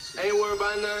Ain't worried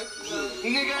about nothing.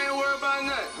 Nigga ain't worried about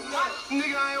nothing.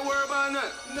 Nigga ain't worried about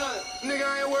nothing.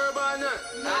 Nigga ain't worried about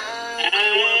nothing.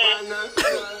 Ain't worried about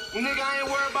nothing. Nigga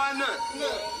ain't worried about nothing.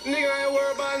 Nigga ain't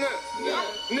worried about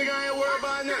nothing. Nigga ain't worried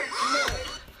about nothing.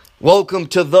 Welcome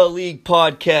to The League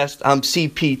Podcast. I'm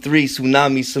CP3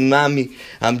 Tsunami.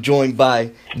 I'm joined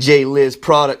by J Liz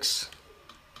Products.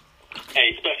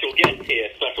 Hey, special guest here,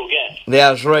 special guest.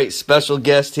 That's right, special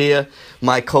guest here.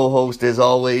 My co-host as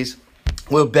always.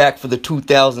 We're back for the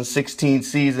 2016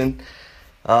 season.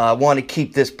 I want to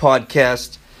keep this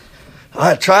podcast,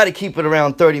 I try to keep it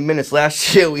around 30 minutes.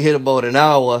 Last year we hit about an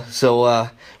hour, so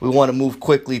we want to move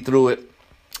quickly through it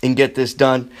and get this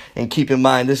done. And keep in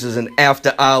mind, this is an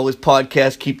after-hours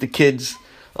podcast. Keep the kids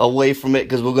away from it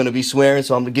because we're going to be swearing,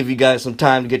 so I'm going to give you guys some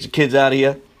time to get your kids out of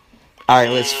here. All right,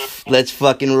 let's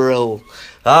fucking roll.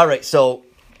 All right, so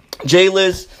J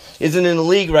Liz isn't in the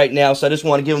league right now, so I just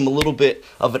want to give him a little bit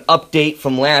of an update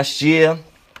from last year.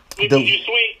 You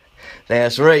sweet?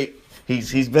 That's right.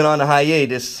 He's been on a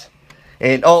hiatus.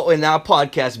 And our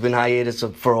podcast has been hiatus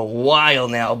for a while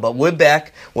now, but we're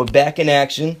back. We're back in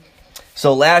action.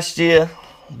 So last year,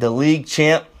 the league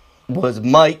champ was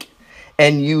Mike,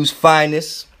 NU's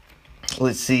finest.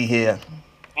 Let's see here.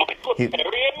 Mike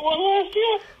LaPerriere won last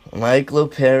year? Mike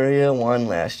LaPerriere won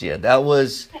last year. That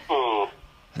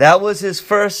was his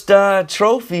first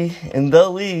trophy in the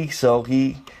league, so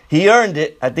he earned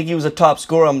it. I think he was a top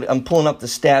scorer. I'm pulling up the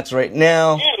stats right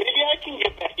now. Yeah, maybe I can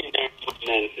get back in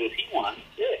there since he won.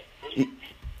 Yeah.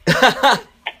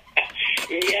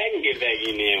 Maybe I can get back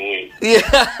in there and win.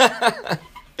 Yeah.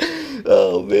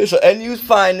 Oh man. So NU's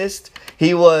finest.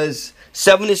 He was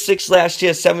 7-6 last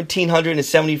year,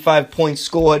 1,775 points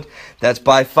scored. That's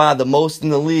by far the most in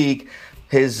the league.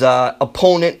 His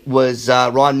opponent was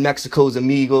Ron Mexico's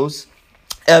Amigos,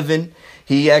 Evan.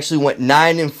 He actually went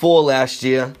 9-4 last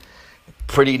year.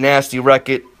 Pretty nasty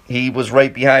record. He was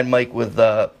right behind Mike with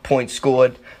points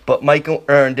scored, but Mike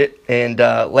earned it. And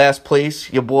last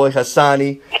place, your boy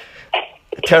Hassani.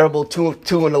 Terrible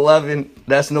 2-11.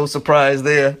 That's no surprise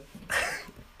there.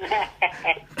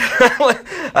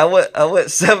 I went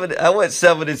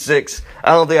 7-6.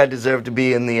 I don't think I deserve to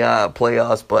be in the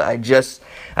playoffs, but I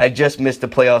just missed the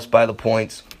playoffs by the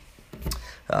points.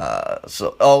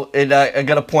 And I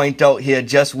gotta point out here,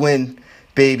 just win,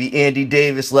 baby. Andy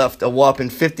Davis left a whopping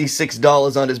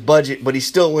 $56 on his budget, but he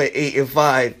still went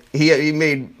 8-5. He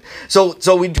made so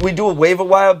we do a waiver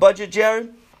wire budget,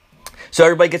 Jared. So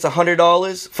everybody gets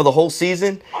 $100 for the whole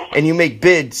season, and you make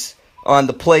bids on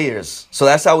the players. So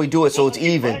that's how we do it, so it's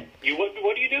even.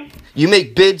 What do you do? You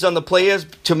make bids on the players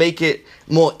to make it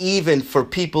more even for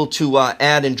people to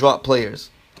add and drop players.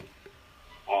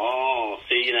 Oh,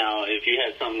 see, now, if you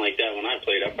had something like that when I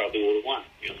played, I probably would have won.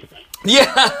 You know what I'm saying?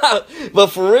 Yeah, but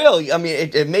for real, I mean,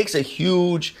 it makes a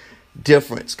huge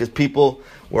difference because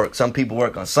some people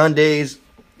work on Sundays,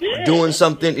 doing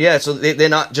something. Yeah, so they're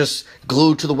not just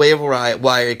glued to the waiver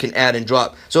wire. It can add and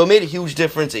drop. So it made a huge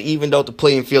difference. It evened out the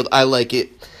playing field. I like it,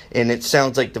 and it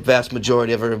sounds like the vast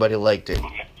majority of everybody liked it.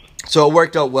 So it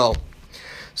worked out well.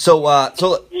 So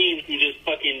You just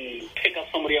fucking pick up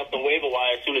somebody off the waiver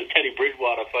wire as soon as Teddy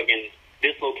Bridgewater fucking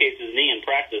dislocates his knee in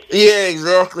practice. Yeah,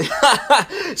 exactly.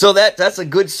 So that's a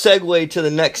good segue to the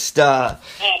next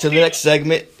next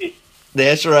segment.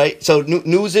 That's right. So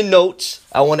news and notes.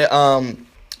 I want to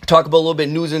talk about a little bit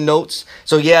of news and notes.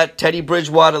 So yeah, Teddy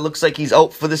Bridgewater looks like he's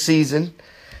out for the season.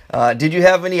 Did you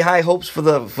have any high hopes for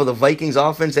the Vikings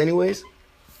offense, anyways?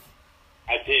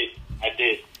 I did.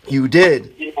 You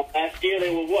did. You know, last year they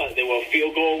were what? They were a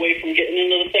field goal away from getting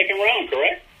into the second round,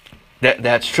 correct?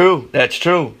 That's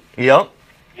true. Yep.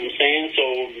 I'm saying, so,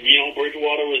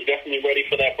 Bridgewater was definitely ready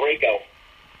for that breakout.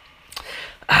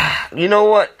 You know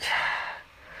what?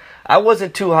 I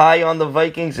wasn't too high on the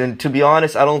Vikings, and to be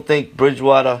honest, I don't think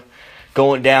Bridgewater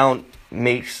going down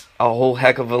makes a whole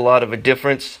heck of a lot of a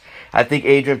difference. I think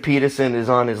Adrian Peterson is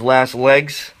on his last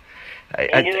legs. Over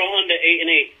or under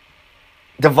 8-8?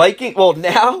 The Vikings, well,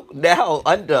 now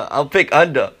under. I'll pick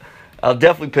under. I'll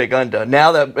definitely pick under.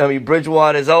 Now that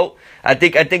Bridgewater is out, I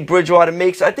think Bridgewater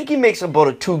makes about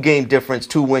a 2-win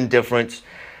difference.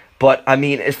 But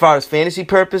as far as fantasy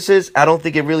purposes, I don't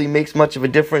think it really makes much of a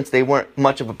difference. They weren't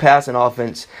much of a passing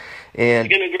offense, and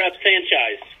you're gonna grab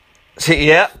Sanchez.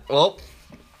 Yeah, well,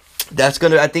 that's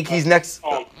gonna. I think he's next.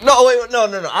 No.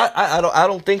 I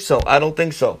don't think so.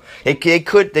 They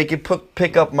could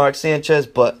pick up Mark Sanchez,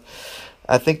 but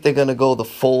I think they're gonna go the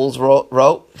Foles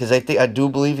route because I do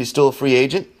believe he's still a free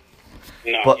agent.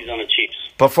 No, he's on the Chiefs.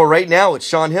 But for right now, it's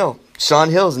Shaun Hill. Shaun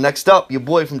Hill's next up, your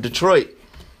boy from Detroit.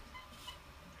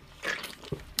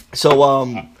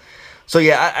 So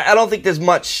yeah, I don't think there's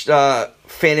much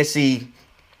fantasy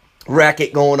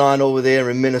racket going on over there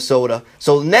in Minnesota.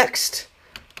 So next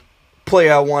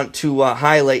player I want to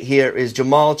highlight here is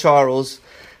Jamaal Charles.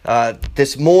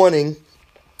 This morning,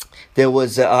 there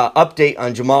was an update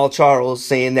on Jamaal Charles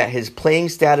saying that his playing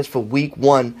status for Week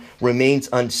 1 remains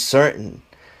uncertain.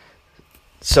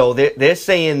 So they're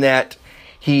saying that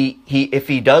he if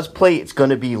he does play, it's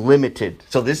going to be limited.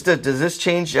 So does this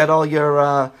change at all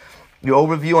your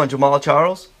overview on Jamaal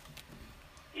Charles?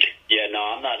 Yeah, no,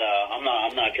 I'm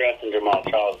not drafting Jamaal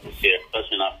Charles this year,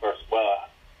 especially not first. Well,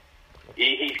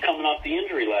 he's coming off the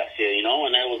injury last year, and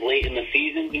that was late in the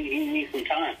season. He needs some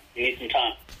time.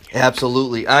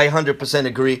 Absolutely. I 100%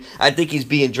 agree. I think he's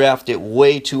being drafted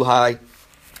way too high.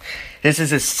 This is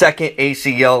his second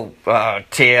ACL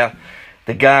tear.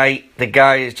 The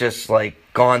guy is just like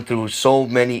gone through so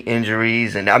many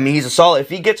injuries, and I mean he's a solid. If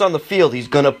he gets on the field, he's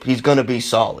gonna be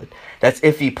solid. That's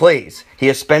if he plays. He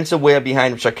has Spencer Ware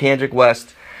behind him, Charcandrick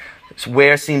West.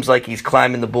 Ware seems like he's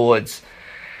climbing the boards.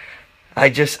 I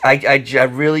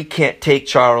really can't take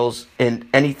Charles in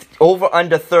any over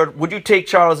under third. Would you take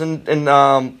Charles in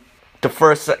between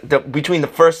the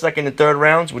first, second, and third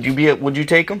rounds? Would you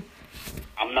take him?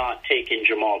 I'm not taking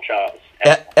Jamaal Charles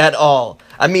at all.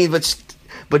 I mean,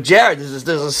 but Jared, there's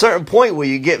a certain point where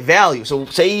you get value. So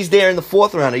say he's there in the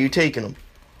fourth round. Are you taking him?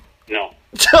 No.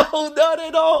 No, not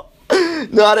at all.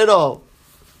 Not at all.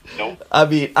 No. I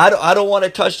mean, I don't want to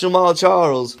touch Jamaal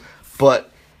Charles,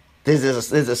 but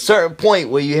there's a certain point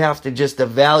where you have to just the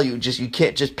value. You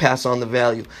can't just pass on the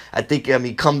value. I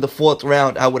come the fourth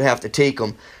round, I would have to take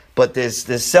him. But there's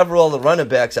several other running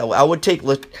backs. I would take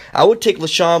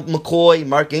LaShawn McCoy,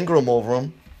 Mark Ingram over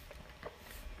him.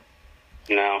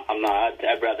 No, I'm not.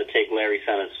 I'd rather take Larry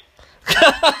Sanders.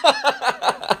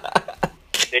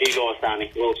 There you go,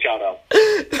 Sonny. A little shout out.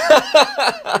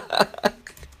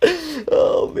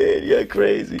 Oh man, you're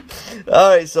crazy. All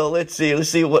right, so let's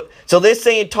see what. So they're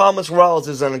saying Thomas Rawls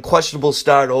is an unquestionable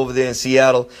starter over there in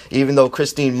Seattle, even though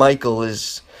Christine Michael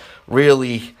is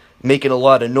really making a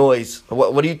lot of noise.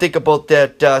 What do you think about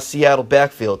that Seattle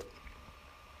backfield?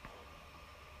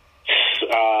 Who is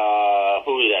that?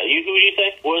 Who did you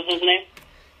say? What was his name?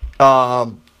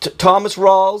 Thomas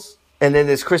Rawls, and then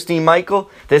there's Christine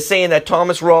Michael. They're saying that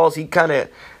Thomas Rawls,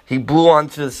 he blew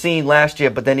onto the scene last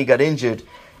year, but then he got injured.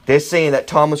 They're saying that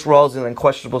Thomas Rawls is an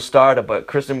unquestionable starter, but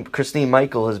Christine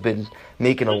Michael has been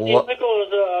making a lot. Christine Michael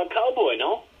is a Cowboy,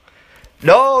 no?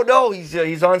 No,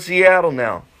 he's on Seattle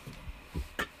now.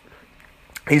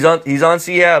 He's on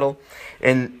Seattle,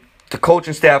 and the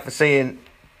coaching staff is saying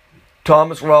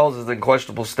Thomas Rawls is an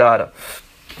unquestionable starter.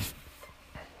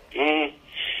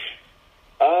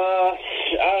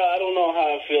 I don't know how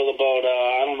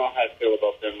I feel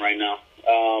about them right now.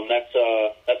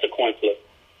 That's a coin flip.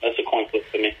 That's a coin flip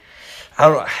for me. I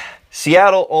don't know.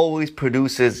 Seattle always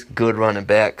produces good running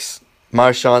backs.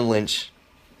 Marshawn Lynch,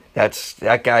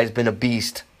 that guy's been a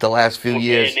beast the last few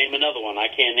years. I can't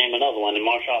name another one, and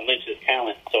Marshawn Lynch is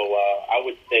talent. So I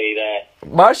would say that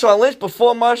Marshawn Lynch,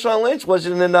 before Marshawn Lynch,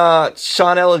 wasn't in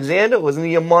Sean Alexander? Wasn't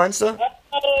he a monster?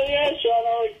 Yeah, Sean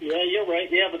Alexander. Yeah, you're right.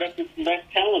 Yeah, but that's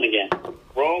talent again.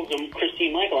 Rawls and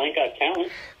Christine Michael ain't got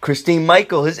talent. Christine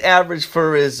Michael, his average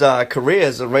for his career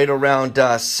is right around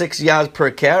 6 yards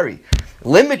per carry.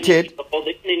 Limited.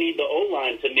 They need the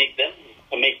O-line to make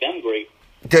them great.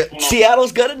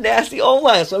 Seattle's got a nasty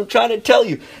O-line, so I'm trying to tell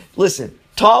you. Listen,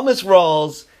 Thomas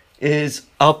Rawls is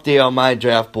up there on my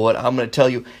draft board. I'm going to tell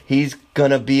you, he's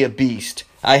going to be a beast.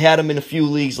 I had him in a few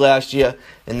leagues last year,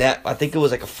 and that I think it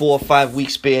was like a 4 or 5 week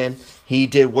span. He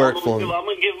did work for me. I'm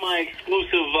going to give my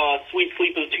exclusive Sweet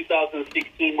Sleepers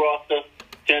 2016 roster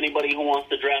to anybody who wants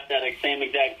to draft that same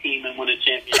exact team and win a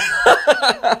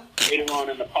championship later on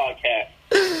in the podcast.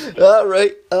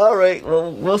 All right.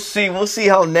 Well, we'll see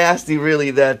how nasty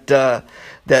really that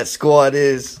squad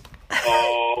is.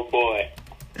 Oh boy.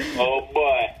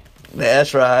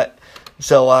 That's right.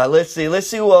 So let's see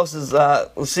who else is.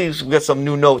 Let's see if we got some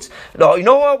new notes. No, you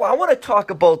know what? I want to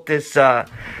talk about this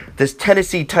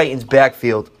Tennessee Titans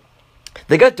backfield.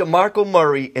 They got DeMarco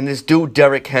Murray and this dude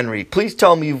Derrick Henry. Please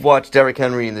tell me you've watched Derrick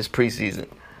Henry in this preseason.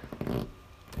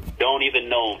 Don't even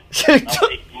know him. I'll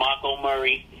take DeMarco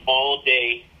Murray all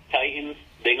day. Titans,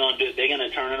 they're gonna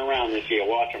turn it around this year.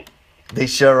 Watch them. They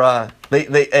sure are.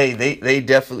 They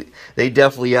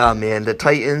definitely are, man. The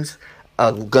Titans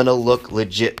are gonna look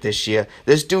legit this year.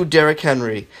 This dude Derrick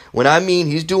Henry, when I mean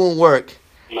he's doing work.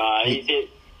 Nah, he's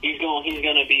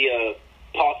gonna be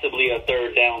possibly a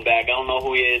third down back. I don't know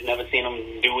who he is. Never seen him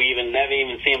never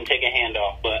even seen him take a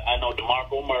handoff. But I know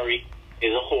DeMarco Murray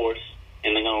is a horse,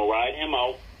 and they're gonna ride him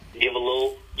out, give a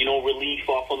little, relief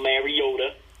off of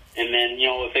Mariota, And then,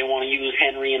 if they want to use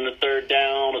Henry in the third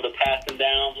down or the passing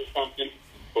downs or something.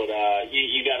 But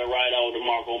you got to ride out with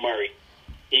DeMarco Murray.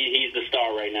 He's the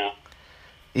star right now.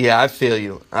 Yeah, I feel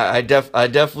you. I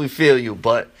definitely feel you.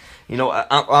 But,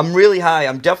 I'm really high.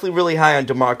 I'm definitely really high on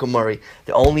DeMarco Murray.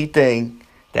 The only thing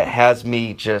that has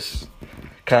me just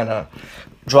kind of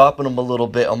dropping him a little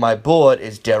bit on my board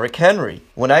is Derrick Henry.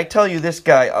 When I tell you this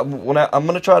guy, I'm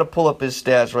going to try to pull up his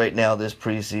stats right now this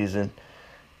preseason.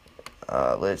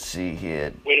 Let's see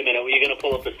here. Wait a minute. Are you going to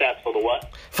pull up the stats for the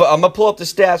what? I'm going to pull up the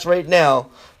stats right now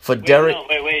for Derrick.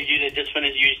 No, wait. You just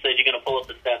finished. You said you're going to pull up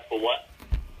the stats for what?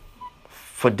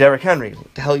 For Derrick Henry.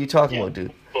 What the hell are you talking about,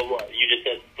 dude? For what? You just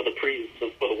said for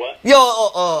the what? Yo,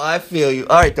 I feel you.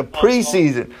 All right, the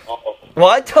preseason. Well,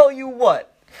 I tell you what.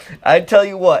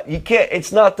 You can't.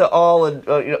 It's not the all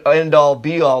end all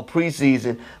be all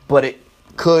preseason, but it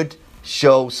could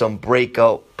show some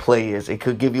breakout players. It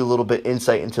could give you a little bit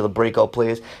insight into the breakout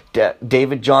players.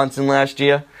 David Johnson last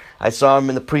year, I saw him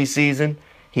in the preseason.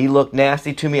 He looked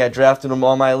nasty to me. I drafted him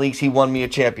all my leagues. He won me a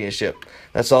championship.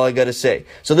 That's all I got to say.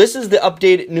 So this is the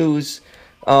updated news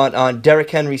on Derrick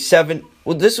Henry.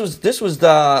 This was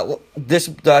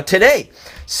today.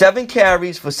 7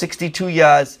 carries for 62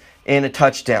 yards and a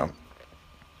touchdown.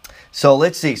 So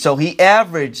let's see. So he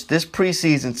averaged this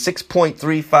preseason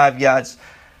 6.35 yards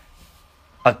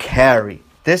a carry.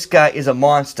 This guy is a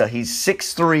monster. He's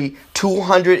 6'3",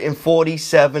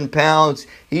 247 pounds.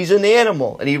 He's an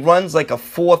animal, and he runs like a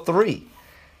 4.3.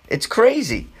 It's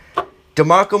crazy.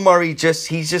 DeMarco Murray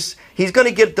he's going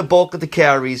to get the bulk of the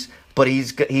carries, but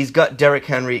he's got Derrick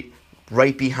Henry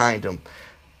right behind him.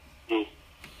 Yeah,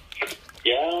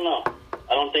 I don't know.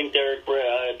 I don't think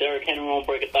Derrick Henry won't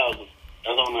break 1,000. That's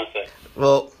all I'm going to say.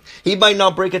 Well, he might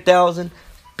not break 1,000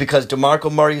 because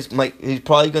DeMarco Murray's he's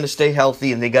probably going to stay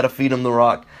healthy and they got to feed him the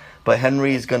rock. But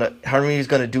Henry's going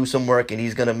to do some work and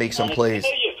he's going to make some plays.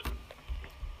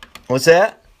 What's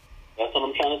that? That's what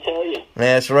I'm trying to tell you.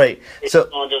 That's right. So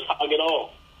just hug it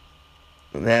all.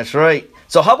 That's right.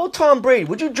 So how about Tom Brady?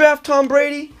 Would you draft Tom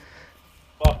Brady?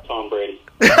 Fuck Tom Brady.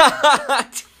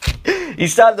 He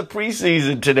started the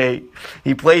preseason today.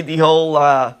 He played the whole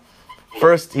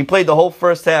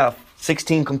first half.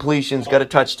 16 completions, got a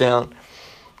touchdown.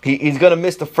 He's going to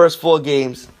miss the first 4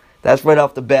 games. That's right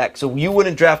off the bat. So you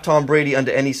wouldn't draft Tom Brady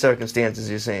under any circumstances,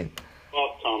 you're saying?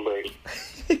 Fuck Tom Brady.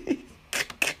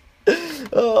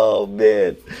 Oh,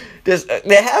 man.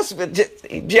 There has to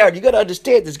be, Jared, you got to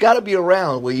understand, there's got to be a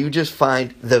round where you just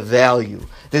find the value.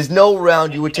 There's no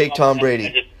round you would take Tom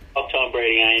Brady. Fuck Tom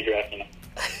Brady, I ain't drafting him.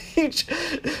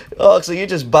 So you're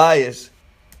just biased.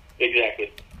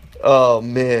 Exactly. Oh,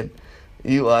 man.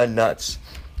 You are nuts.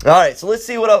 All right, so let's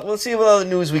see what other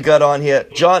news we got on here.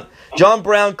 John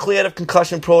Brown cleared of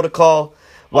concussion protocol.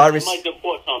 I might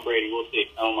deport Tom Brady. We'll see.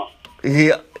 I don't know.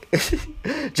 Yeah.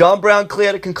 John Brown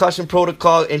cleared a concussion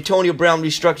protocol. Antonio Brown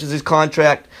restructures his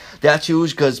contract. That's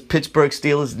huge because Pittsburgh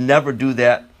Steelers never do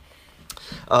that.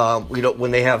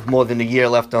 When they have more than a year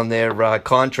left on their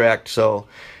contract. So,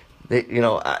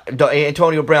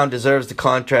 Antonio Brown deserves the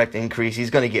contract increase. He's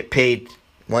going to get paid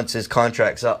once his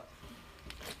contract's up.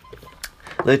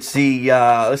 Let's see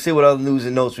what other news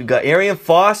and notes we got. Arian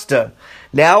Foster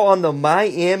now on the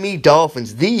Miami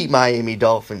Dolphins. The Miami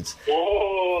Dolphins.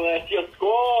 Oh, that's your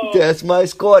squad. That's my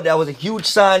squad. That was a huge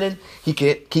signing. He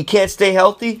can't stay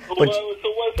healthy. So what?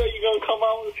 So you gonna come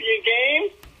out and see a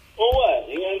game? Or what?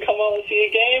 You gonna come out and see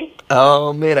a game?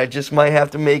 Oh man, I just might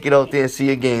have to make it out there and see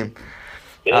a game.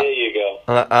 There you go.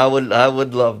 I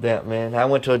would love that, man. I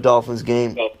went to a Dolphins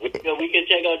game. We can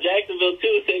check out Jacksonville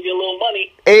too. Save you a little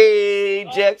money. Hey,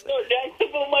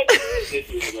 Jacksonville might be this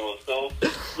year, so.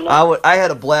 I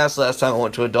had a blast last time I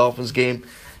went to a Dolphins game.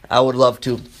 I would love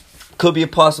to. Could be a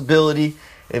possibility.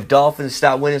 If Dolphins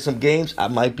start winning some games, I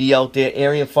might be out there.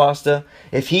 Arian Foster,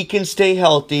 if he can stay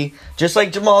healthy, just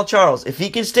like Jamal Charles, if he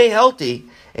can stay healthy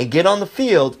and get on the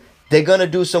field, they're going to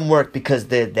do some work because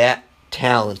they're that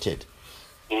talented.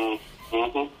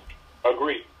 Mm-hmm.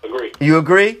 Agree. You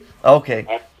agree?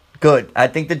 Okay. Good. I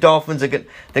think the Dolphins they're going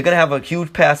to have a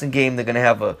huge passing game. They're going to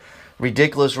have a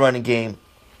ridiculous running game.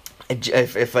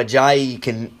 If Ajayi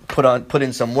can put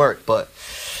in some work, but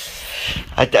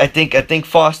I think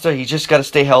Foster, he just got to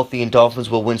stay healthy, and Dolphins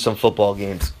will win some football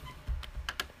games.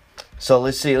 So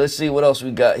let's see what else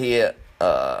we got here.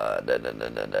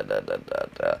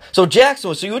 So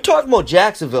Jacksonville. So you were talking about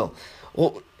Jacksonville.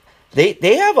 Well,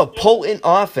 they have a potent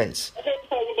offense. I heard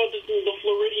talk about the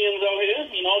Floridians out here.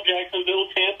 Jacksonville,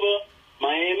 Tampa,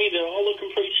 Miami. They're all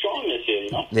looking pretty strong this year.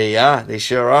 They are. They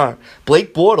sure are.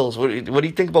 Blake Bortles. What do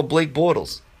you think about Blake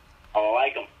Bortles? Oh, I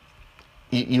like him.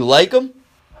 You like him?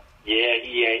 Yeah.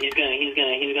 He's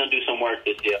gonna do some work this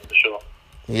this year for sure.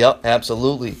 Yep,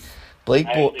 absolutely. Blake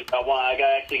Bortles.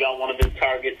 I actually got one of his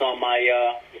targets on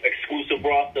my exclusive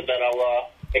roster that I'll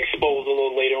expose a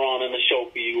little later on in the show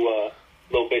for you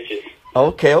little bitches.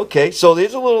 Okay. So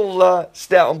there's a little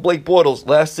stat on Blake Bortles.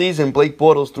 Last season, Blake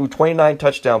Bortles threw 29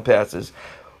 touchdown passes.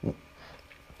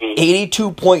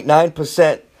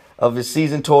 82.9% of his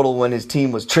season total when his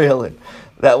team was trailing.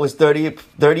 That was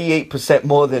 38%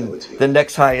 more than the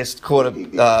next highest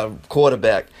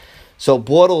quarterback. So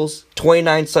Bortles,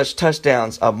 29 such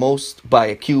touchdowns are most by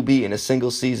a QB in a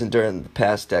single season during the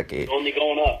past decade. It's only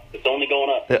going up.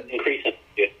 It's increasing.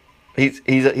 Yeah.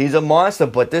 He's a monster,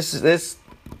 but this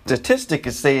statistic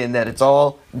is saying that it's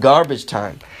all garbage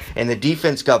time, and the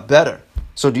defense got better.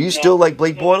 So do you still like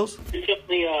Blake Bortles?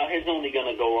 It's only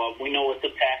going to go up. We know it's a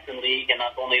passing league, and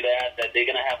not only that they're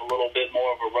going to have a little bit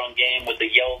more of a run game with the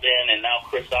Yeldon and now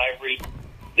Chris Ivory.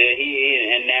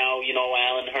 And now,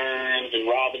 Allen Hurns and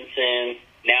Robinson.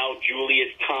 Now Julius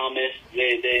Thomas.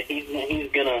 They're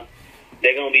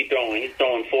gonna be throwing. He's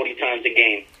throwing 40 times a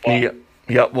game. Wow.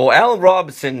 Yeah. Well, Allen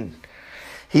Robinson,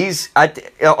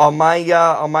 on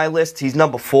my list. He's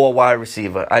number 4 wide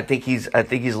receiver. I think he's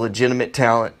legitimate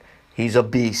talent. He's a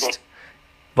beast.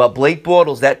 But Blake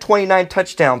Bortles, that 29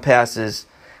 touchdown passes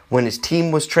when his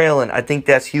team was trailing, I think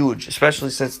that's huge, especially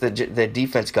since the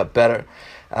defense got better.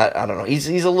 I don't know.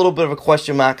 He's a little bit of a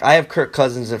question mark. I have Kirk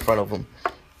Cousins in front of him.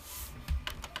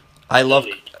 I love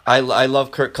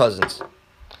Kirk Cousins.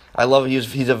 I love him.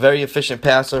 He's a very efficient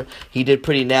passer. He did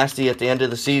pretty nasty at the end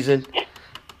of the season.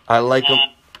 I like him.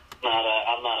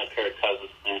 I'm not a Kirk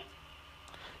Cousins fan.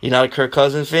 You're not a Kirk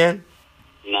Cousins fan?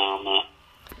 No, I'm not.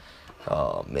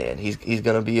 Oh man, he's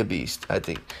gonna be a beast. I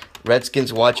think.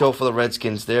 Redskins, watch out for the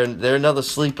Redskins. They're another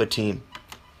sleeper team.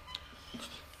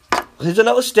 Here's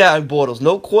another stat on Bortles.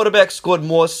 No quarterback scored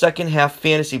more second half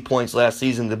fantasy points last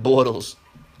season than Bortles.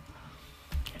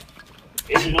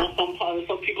 Some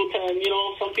people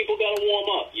some people gotta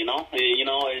warm up.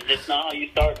 It's just not how you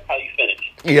start, it's how you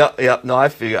finish. Yeah. No, I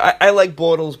figure. I like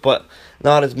Bortles, but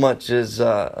not as much as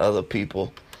other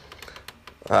people.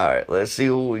 All right, let's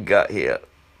see what we got here.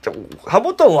 How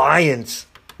about the Lions?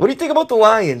 What do you think about the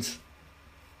Lions?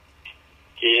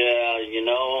 Yeah,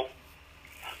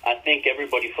 I think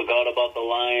everybody forgot about the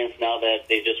Lions now that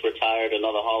they just retired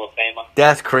another Hall of Famer.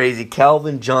 That's crazy.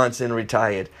 Calvin Johnson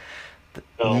retired.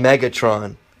 So,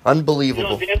 Megatron.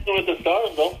 Unbelievable. Dancing with the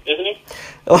Stars, though, isn't he?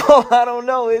 Oh, I don't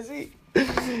know. Is he?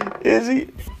 Is he?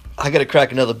 I got to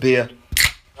crack another beer.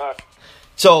 All right.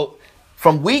 So,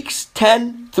 from weeks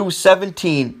 10 through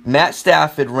 17, Matt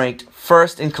Stafford ranked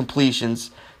first in completions,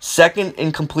 second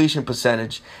in completion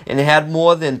percentage, and had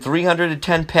more than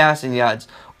 310 passing yards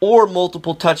or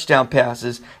multiple touchdown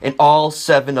passes in all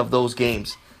 7 of those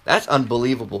games. That's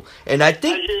unbelievable. And I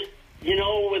think...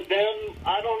 with them,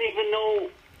 I don't even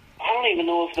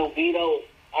know if they'll beat out...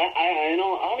 I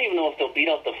don't even know if they'll beat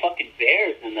out the fucking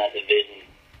Bears in that division.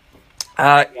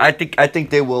 I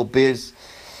think they will. Bears...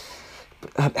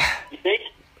 You think?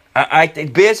 I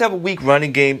think Bears have a weak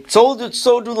running game. So do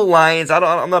the Lions.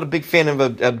 I'm not a big fan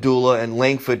of Abdullah and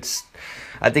Langford's.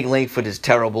 I think Langford is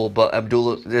terrible, but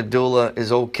Abdullah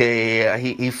is okay.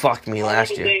 He fucked me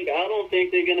last year. I don't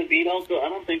think they're gonna beat out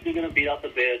the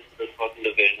Bears for this fucking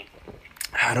division.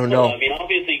 I don't know. I mean,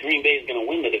 obviously Green Bay is gonna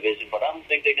win the division, but I don't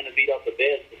think they're gonna beat out the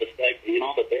Bears for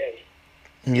the Bears.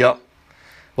 Yep.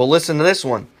 Well, listen to this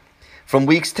one. From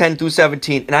weeks 10 through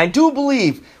 17. And I do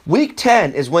believe week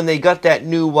 10 is when they got that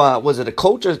new, was it a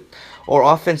coach or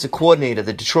offensive coordinator,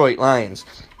 the Detroit Lions.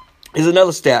 Here's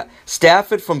another stat.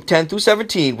 Stafford from 10 through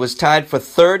 17 was tied for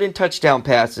 3rd in touchdown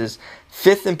passes,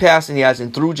 5th in passing yards,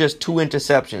 and threw just 2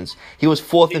 interceptions. He was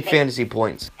 4th in fantasy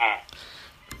points.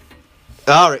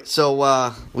 All right,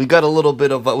 so we got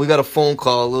a phone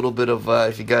call, a little bit of,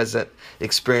 if you guys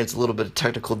experience a little bit of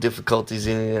technical difficulties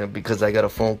in here because I got a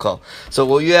phone call. So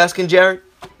what were you asking, Jared?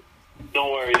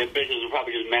 Don't worry, the bitches are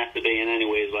probably just masturbating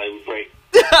anyways while we break.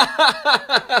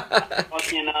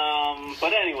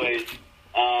 But anyways,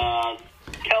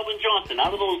 Calvin Johnson,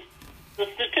 out of the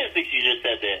statistics you just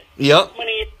said there. Yep.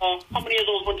 How many of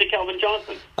those went to Calvin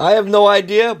Johnson? I have no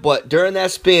idea, but during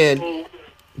that span,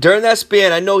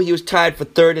 I know he was tied for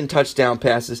 3rd in touchdown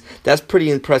passes. That's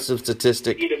pretty impressive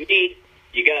statistic.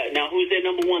 You got now. Who's their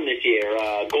number 1 this year?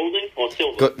 Golden or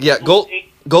Silver?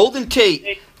 Golden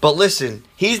Tate. But listen,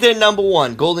 he's their number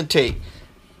 1, Golden Tate.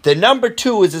 The number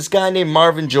 2 is this guy named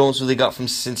Marvin Jones, who they got from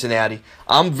Cincinnati.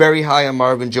 I'm very high on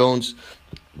Marvin Jones.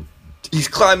 He's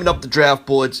climbing up the draft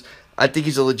boards. I think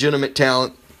he's a legitimate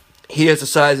talent. He has the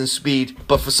size and speed,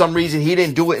 but for some reason he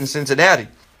didn't do it in Cincinnati.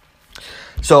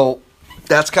 So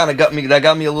that's kind of got me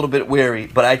a little bit wary.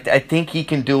 But I think he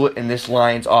can do it in this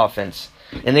Lions offense.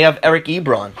 And they have Eric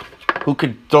Ebron, who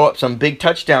could throw up some big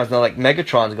touchdowns now, like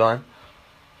Megatron's gone.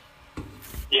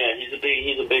 Yeah, he's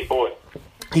a big boy.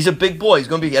 He's a big boy. He's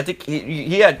going to be, I think,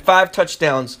 he had 5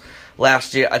 touchdowns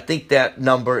last year. I think that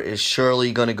number is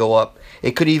surely going to go up.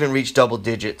 It could even reach double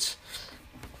digits.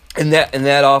 And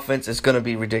that offense is going to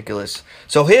be ridiculous.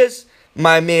 So here's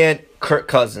my man, Kirk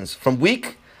Cousins. From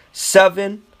week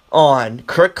 7 on,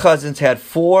 Kirk Cousins had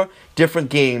 4 different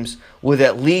games with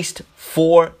at least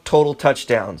 4 total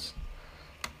touchdowns.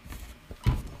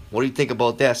 What do you think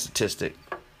about that statistic?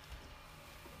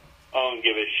 I don't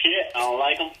give a shit. I don't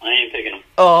like him. I ain't picking him.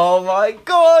 Oh my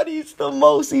God, he's the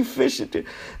most efficient dude.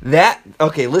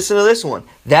 Okay, listen to this one.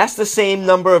 That's the same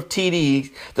number of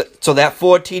TDs, so that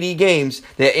 4 TD games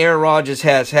that Aaron Rodgers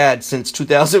has had since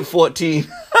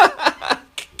 2014.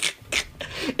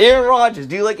 Aaron Rodgers,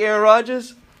 do you like Aaron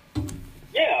Rodgers?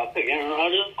 Yeah, I'll pick Aaron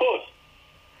Rodgers, of course.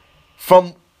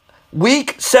 From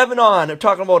week 7 on, I'm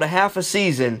talking about a half a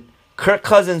season, Kirk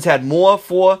Cousins had more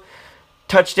 4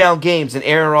 touchdown games than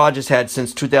Aaron Rodgers had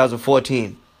since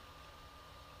 2014.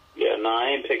 Yeah, no, I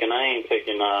ain't picking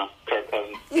Kirk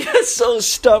Cousins. You're so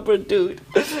stubborn, dude.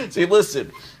 See,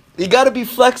 listen, you got to be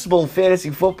flexible in fantasy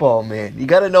football, man. You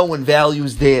got to know when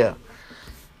value's there,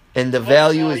 and the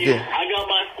value is there. I got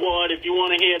my squad. If you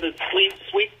want to hear the Sweet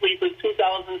Sleepers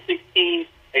 2016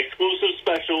 exclusive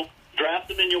special, draft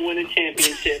them in your winning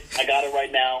championship. I got it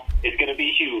right now. It's gonna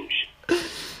be huge.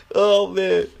 Oh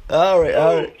man! All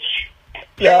right.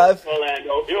 Yeah,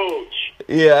 Orlando, huge.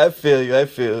 Yeah, I feel you.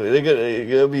 They're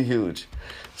gonna be huge.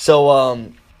 So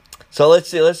let's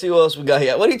see what else we got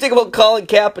here. What do you think about Colin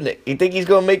Kaepernick? You think he's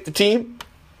gonna make the team?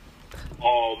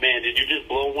 Oh man, did you just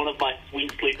blow one of my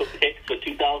Sweet Sleeper picks for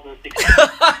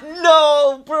 2016?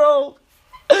 No, bro.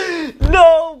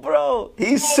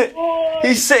 He's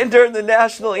sitting during the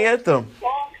national anthem.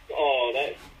 Oh,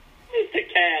 that Mr.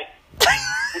 Cap.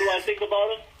 What do I think about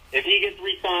him? If he gets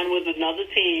re-signed with another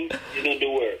team, he's gonna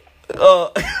do work.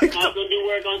 He's not gonna do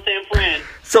work on San Fran.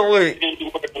 So wait, he's gonna do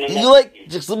work on another team.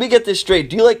 Just let me get this straight.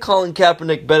 Do you like Colin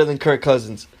Kaepernick better than Kirk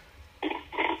Cousins?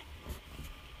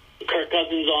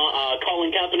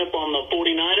 Colin Kaepernick on the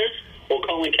 49ers or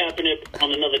Colin Kaepernick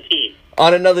on another team?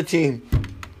 On another team.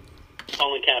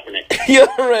 Colin Kaepernick.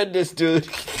 You're horrendous, dude.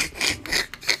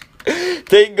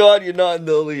 Thank God you're not in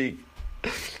the league.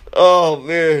 Oh,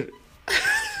 man.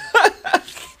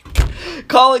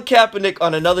 Colin Kaepernick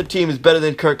on another team is better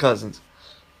than Kirk Cousins.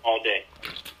 All day.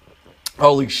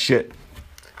 Holy shit.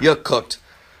 You're cooked.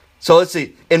 So let's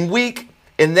see.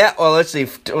 Devontae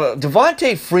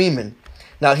Freeman.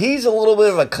 Now, he's a little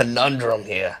bit of a conundrum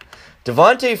here.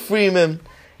 Devontae Freeman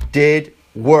did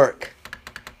work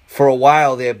for a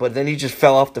while there, but then he just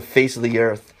fell off the face of the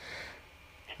earth.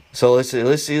 So let's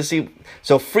see.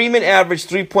 So Freeman averaged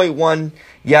 3.1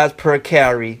 yards per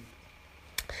carry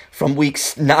from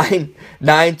weeks 9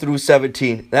 through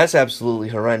 17. That's absolutely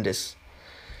horrendous.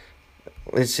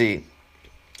 Let's see.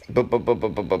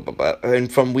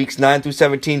 And from weeks 9 through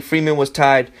 17, Freeman was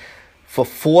tied for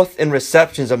 4th in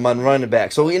receptions among running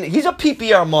backs. So he's a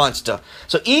PPR monster.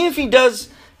 So even if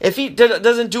he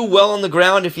doesn't do well on the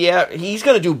ground, he's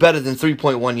going to do better than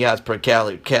 3.1 yards per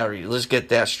carry. Let's get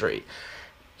that straight.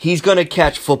 He's going to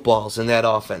catch footballs in that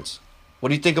offense. What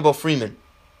do you think about Freeman?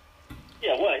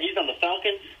 Yeah, what? He's on the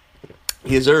Falcons?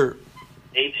 Yes, sir.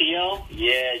 ATL?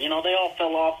 Yeah, they all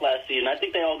fell off last season. I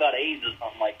think they all got AIDS or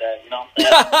something like that. You know what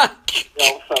I'm saying? They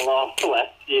all fell off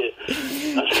last year.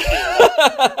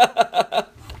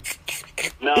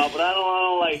 No, but I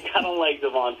don't like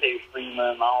Devontae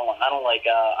Freeman. I don't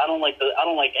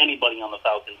like anybody on the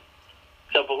Falcons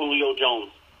except for Julio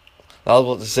Jones. I was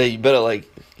about to say you better like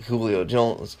Julio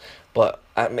Jones, but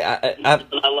I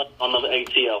like on the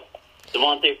ATL.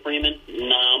 Devontae Freeman,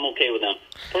 nah, I'm okay with him.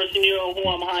 Person who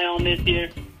I'm high on this year.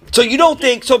 So you don't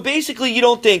think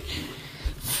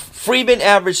Freeman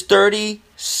averaged 30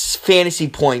 fantasy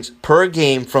points per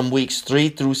game from weeks 3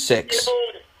 through 6?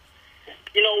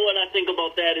 You know what I think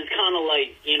about that is kind of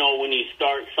like, when you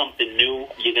start something new,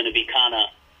 you're going to be kind of,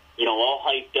 all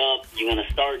hyped up. You're going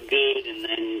to start good, and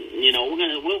then,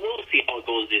 we'll see how it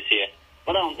goes this year.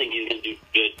 But I don't think he's going to do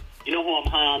good. You know who I'm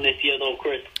high on this year, though,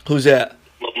 Chris? Who's that?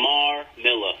 Lamar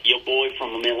Miller, your boy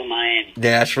from Miami.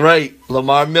 That's right,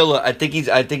 Lamar Miller. I think he's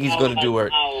going to do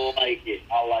work. I like it.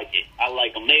 I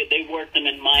like him. They worked him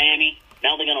in Miami.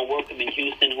 Now they're going to work him in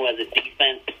Houston, who has a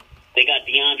defense. They got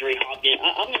DeAndre Hopkins.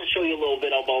 I'm going to show you a little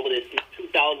bit about this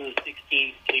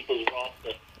 2016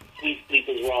 Sweet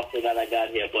Sleepers roster that I got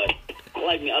here. But I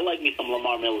like me some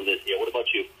Lamar Miller this year. What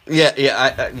about you? Yeah.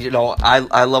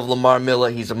 I love Lamar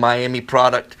Miller. He's a Miami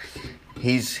product.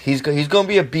 He's going to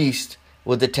be a beast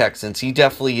with the Texans. He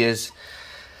definitely is.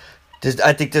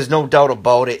 I think there's no doubt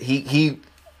about it. He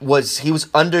was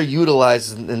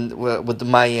underutilized with the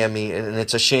Miami, and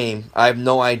it's a shame. I have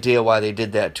no idea why they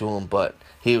did that to him, but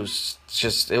he was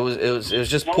just it was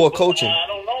just poor coaching. I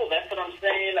don't know. That's what I'm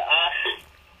saying.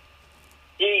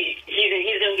 He's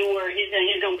gonna do where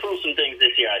he's gonna prove some things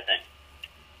this year, I think.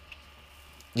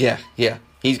 Yeah.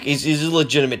 He's a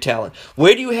legitimate talent.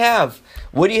 Where do you have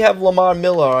Lamar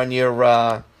Miller on your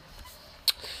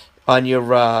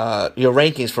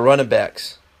rankings for running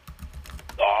backs?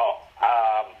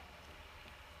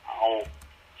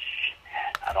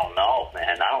 I don't know,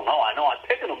 man. I don't know. I know I'm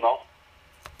picking him though.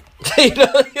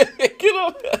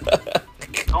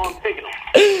 I'm picking him.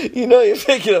 You know you're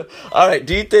picking him. All right.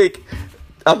 Do you think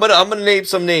I'm gonna name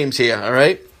some names here? All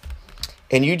right,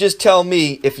 and you just tell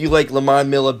me if you like Lamar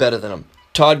Miller better than him.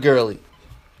 Todd Gurley.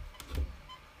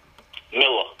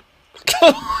 Miller.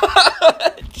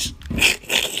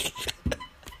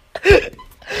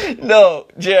 No,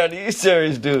 Jared, are you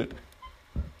serious, dude?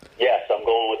 Yes, I'm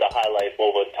going with the highlight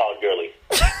over Todd Gurley.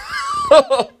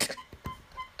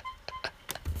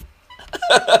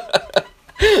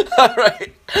 All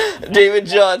right, David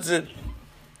Johnson.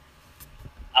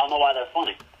 I don't know why that's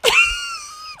funny.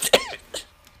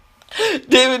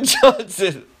 David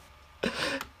Johnson.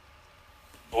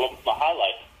 Well, the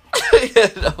highlight. Yeah,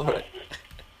 no, right.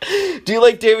 Do you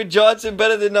like David Johnson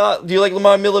better than do you like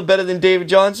Lamar Miller better than David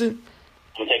Johnson?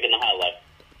 I'm taking the highlight.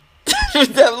 Is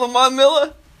that Lamar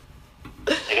Miller?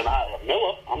 Taking the highlight.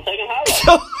 Miller. I'm taking highlight.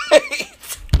 So,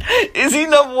 wait. Is he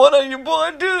number one on your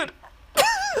board, dude?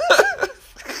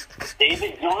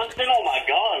 David Johnson? Oh my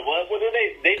God! What are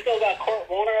they? They still got Kurt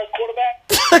Warner as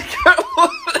quarterback?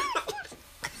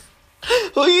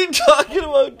 Who are you talking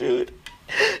about, dude?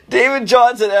 David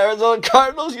Johnson, Arizona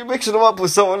Cardinals? You're mixing him up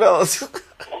with someone else.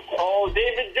 Oh,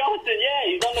 David Johnson, yeah,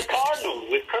 he's on the Cardinals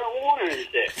with Kurt Warner and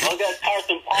shit. I got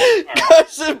Carson Palmer.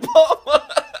 Carson Palmer.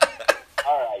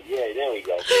 All right, yeah, there we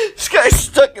go. This guy's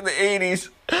stuck in the 80s.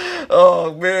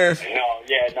 Oh, man.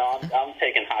 No, I'm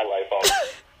taking highlight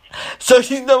off. So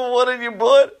he's number one on your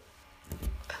board?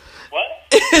 What?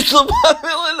 Is Lamar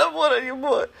Miller number one on your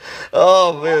board?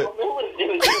 Oh, man. Miller's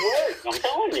doing good work, I'm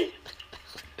telling you.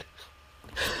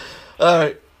 All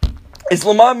right. Is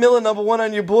Lamar Miller number one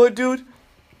on your board, dude?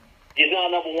 He's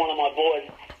not number one on my board.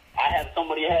 I have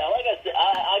somebody ahead. Like I said,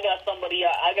 I got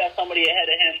somebody ahead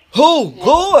of him. Who?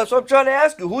 That's what I'm trying to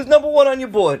ask you. Who's number one on your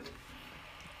board?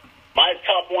 My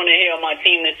top one here on my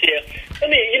team this year. Let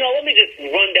me just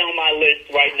run down my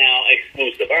list right now,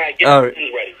 exclusive. All right, get your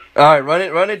pens ready. All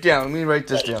right, run it down. Let me write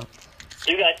this down.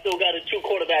 You guys still got a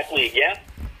 2-quarterback league, yeah?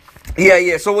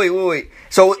 Yeah. So wait.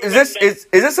 So is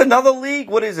this another league?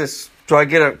 What is this? So I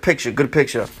get a picture, good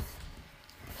picture.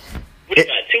 We got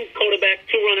 2 quarterbacks,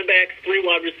 2 running backs, 3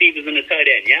 wide receivers, and a tight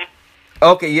end, yeah?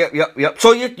 Okay, yep.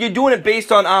 So you're doing it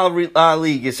based on our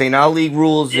league. You're saying our league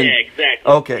rules. Yeah,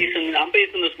 exactly. Okay. I'm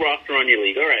basing this roster on your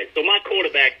league. All right, so my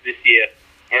quarterbacks this year,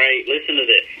 all right, listen to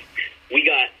this. We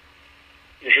got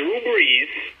Drew Brees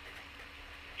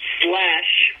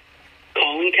 /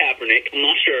 Colin Kaepernick. I'm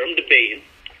not sure. I'm debating.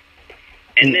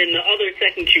 And then the other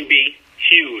second QB,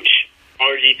 huge.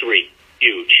 RG3,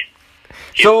 huge.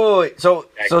 So is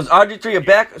RG3 a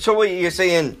back? So wait, you're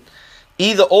saying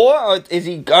either or is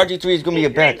RG3 is going to be a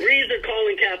back? Brees or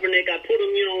Colin Kaepernick, I put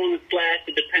him, on the slash.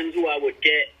 It depends who I would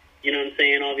get. You know what I'm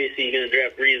saying? Obviously, you're going to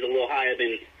draft Brees a little higher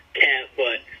than Cap,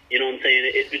 but you know what I'm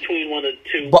saying? It's between one of the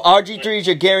two. But RG3 is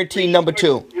your guaranteed number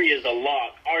 2. RG3 is a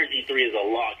lock. RG3 is a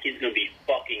lock. He's going to be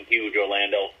fucking huge,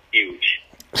 Orlando. Huge.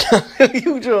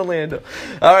 Huge Orlando.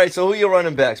 All right, so who are your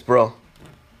running backs, bro?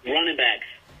 Running backs.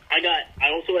 I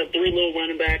also have 3 little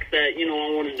running backs that, I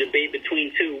want to debate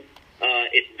between 2.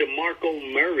 It's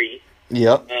DeMarco Murray.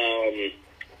 Yep.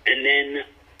 And then,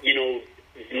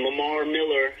 Lamar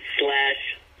Miller /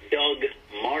 Doug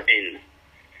Martin.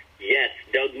 Yes,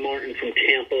 Doug Martin from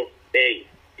Tampa Bay.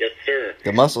 Yes, sir.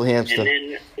 The muscle hamster. And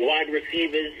then wide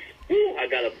receivers. I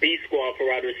got a B squad for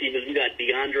wide receivers. We got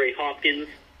DeAndre Hopkins,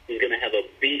 who's going to have a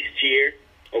beast year.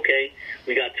 Okay?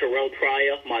 We got Terrell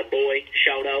Pryor, my boy.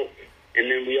 Shout out.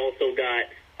 And then we also got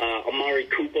Amari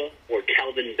Cooper or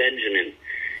Calvin Benjamin.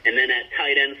 And then at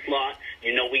tight end slot,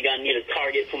 we need a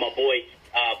target for my boy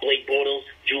Blake Bortles,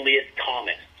 Julius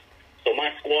Thomas. So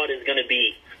my squad is going to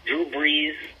be Drew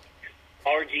Brees,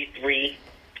 RG3,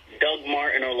 Doug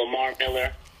Martin or Lamar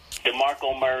Miller,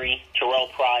 DeMarco Murray, Terrell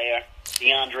Pryor,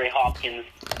 DeAndre Hopkins,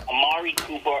 Amari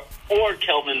Cooper or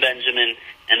Kelvin Benjamin,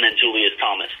 and then Julius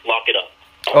Thomas. Lock it up.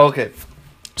 Okay.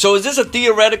 So is this a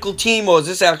theoretical team or is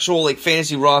this actual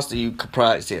fantasy roster you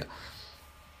comprised here?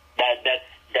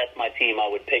 That's my team I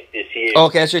would pick this year. year.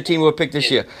 Okay, that's your team we'll pick this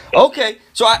year. Okay,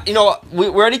 so we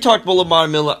already talked about Lamar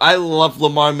Miller. I love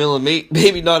Lamar Miller,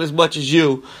 maybe not as much as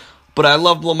you, but I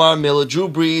love Lamar Miller. Drew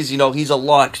Brees, he's a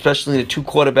lock, especially in a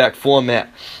 2-quarterback format,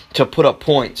 to put up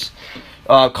points.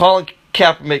 Colin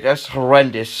Kaepernick, that's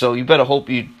horrendous, so you better hope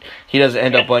he doesn't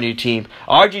end up on your team.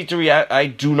 RG3, I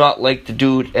do not like the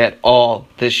dude at all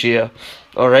this year,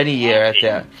 or any year at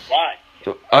that. Why?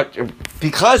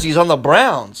 Because he's on the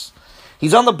Browns.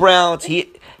 He's on the Browns. He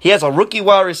has a rookie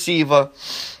wide receiver,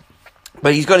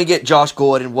 but he's going to get Josh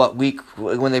Gordon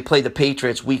when they play the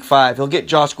Patriots week 5. He'll get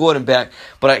Josh Gordon back,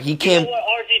 but he can't. You know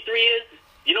what RG3 is?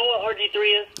 You know what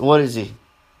RG3 is? What is he?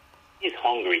 He's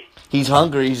hungry. He's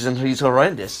hungry. He's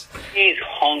horrendous. He's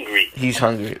hungry. He's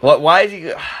hungry. What? Why is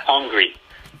he hungry?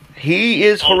 He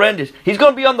is horrendous. He's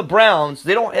going to be on the Browns.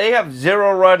 They have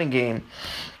zero running game.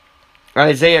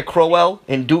 Isaiah Crowell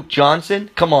and Duke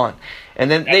Johnson. Come on. And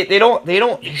then they don't. You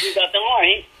got them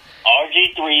right.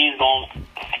 RG3 is going to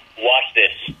watch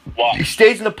this. Watch. He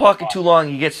stays in the pocket too long,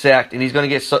 he gets sacked, and he's going to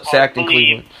get sacked in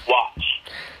Cleveland. Watch.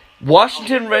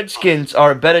 Washington Redskins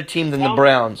are a better team than the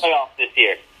Browns. Playoffs this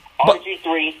year.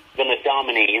 RG3 is going to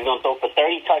dominate. He's going to throw for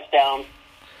 30 touchdowns,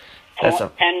 10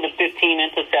 to 15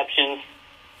 interceptions.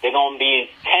 They're going to be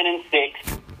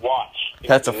 10-6. Watch.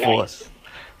 That's a force.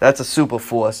 That's a super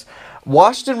force.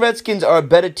 Washington Redskins are a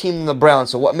better team than the Browns,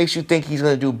 so what makes you think he's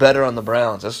going to do better on the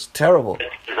Browns? That's terrible. They're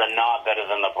not better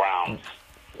than the Browns.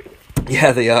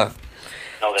 Yeah, they are.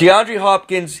 No, DeAndre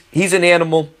Hopkins, he's an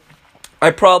animal. I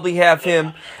probably have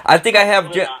him. I think I have...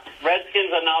 Redskins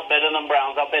are not better than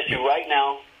Browns. I'll bet you right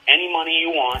now, any money you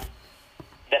want,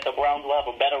 that the Browns will have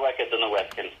a better record than the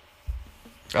Redskins.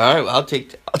 All right, well, I'll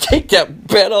take that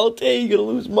bet all day. You're gonna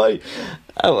lose money.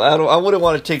 I wouldn't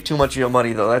want to take too much of your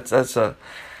money though.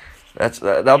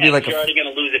 That'll be like you're already gonna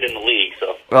lose it in the league.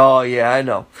 So. Oh yeah, I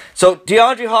know. So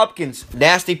DeAndre Hopkins,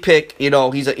 nasty pick.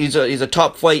 He's a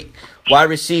top flight wide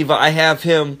receiver. I have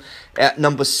him at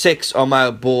number 6 on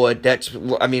my board. A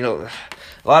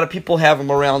lot of people have him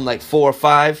around like 4 or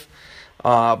 5.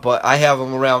 But I have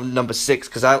him around number 6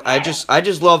 because I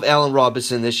just love Allen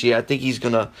Robinson this year. I think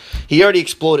he already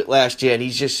exploded last year, and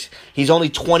he's only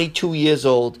 22 years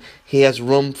old. He has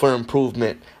room for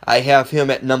improvement. I have him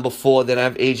at number 4. Then I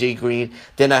have AJ Green.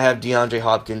 Then I have DeAndre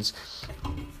Hopkins.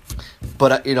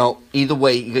 But either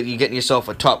way, you're getting yourself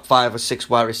a top 5 or 6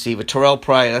 wide receiver. Terrell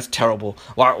Pryor, that's terrible.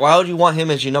 Why would you want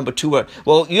him as your number 2?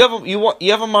 Well, you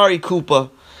have Amari Cooper.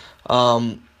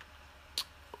 Pryor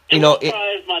is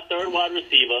my 3rd wide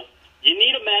receiver. You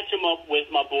need to match him up with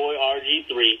my boy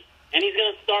RG3, and he's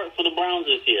going to start for the Browns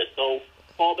this year. So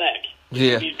fall back.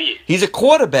 Yeah, he's a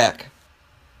quarterback.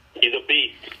 He's a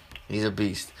beast. He's a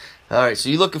beast. All right, so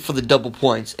you're looking for the double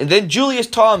points, and then Julius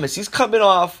Thomas. He's coming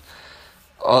off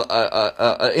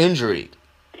an injury,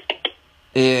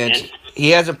 and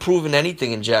he hasn't proven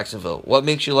anything in Jacksonville. What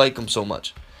makes you like him so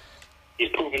much? He's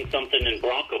proven something in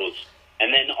Broncos,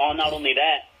 and then not only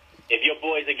that. If your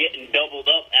boys are getting doubled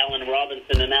up, Allen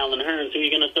Robinson and Allen Hurns, who are you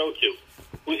going to throw to?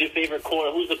 Who's your favorite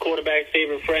Who's the quarterback's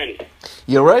favorite friend?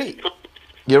 You're right.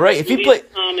 If he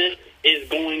Thomas is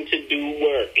going to do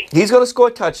work. He's going to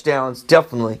score touchdowns,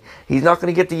 definitely. He's not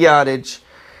going to get the yardage.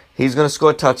 He's going to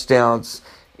score touchdowns.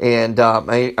 And, at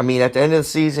the end of the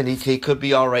season, he could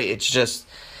be all right. It's just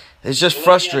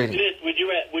frustrating. Would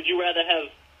you rather have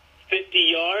 50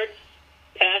 yards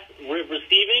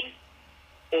receiving?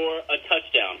 Or a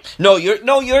touchdown. No,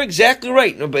 you're exactly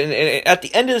right. No, but at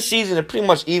the end of the season, it pretty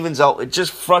much evens out. It's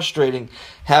just frustrating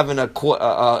having a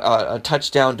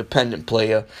touchdown dependent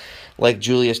player like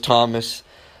Julius Thomas.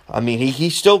 He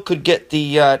still could get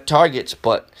the targets,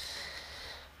 but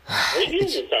he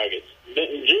gets the targets.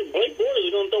 Blake Bortles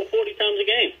is going to throw 40 times a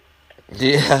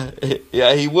game.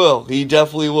 Yeah, he will. He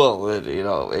definitely will.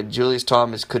 And Julius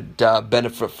Thomas could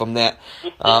benefit from that.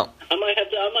 I might have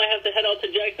to head out to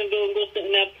Jacksonville and go sit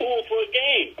in that pool for a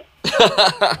game.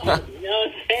 You know what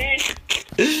I'm saying?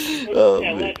 Oh,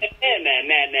 man.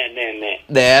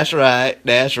 That's right.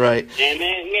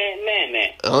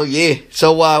 Oh yeah.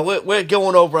 So we're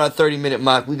going over our 30-minute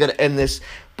mark. We got to end this.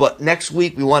 But next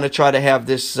week we want to try to have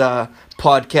this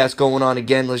podcast going on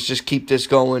again. Let's just keep this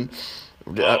going.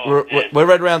 We're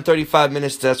right around 35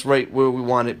 minutes. That's right where we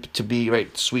want it to be.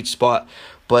 Right, sweet spot.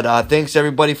 But thanks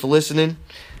everybody for listening.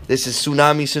 This is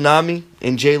Tsunami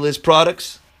and J-Liz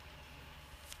Products.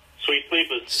 Sweet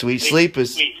sleepers. Sweet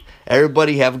sleepers.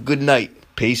 Everybody have a good night.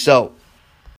 Peace out.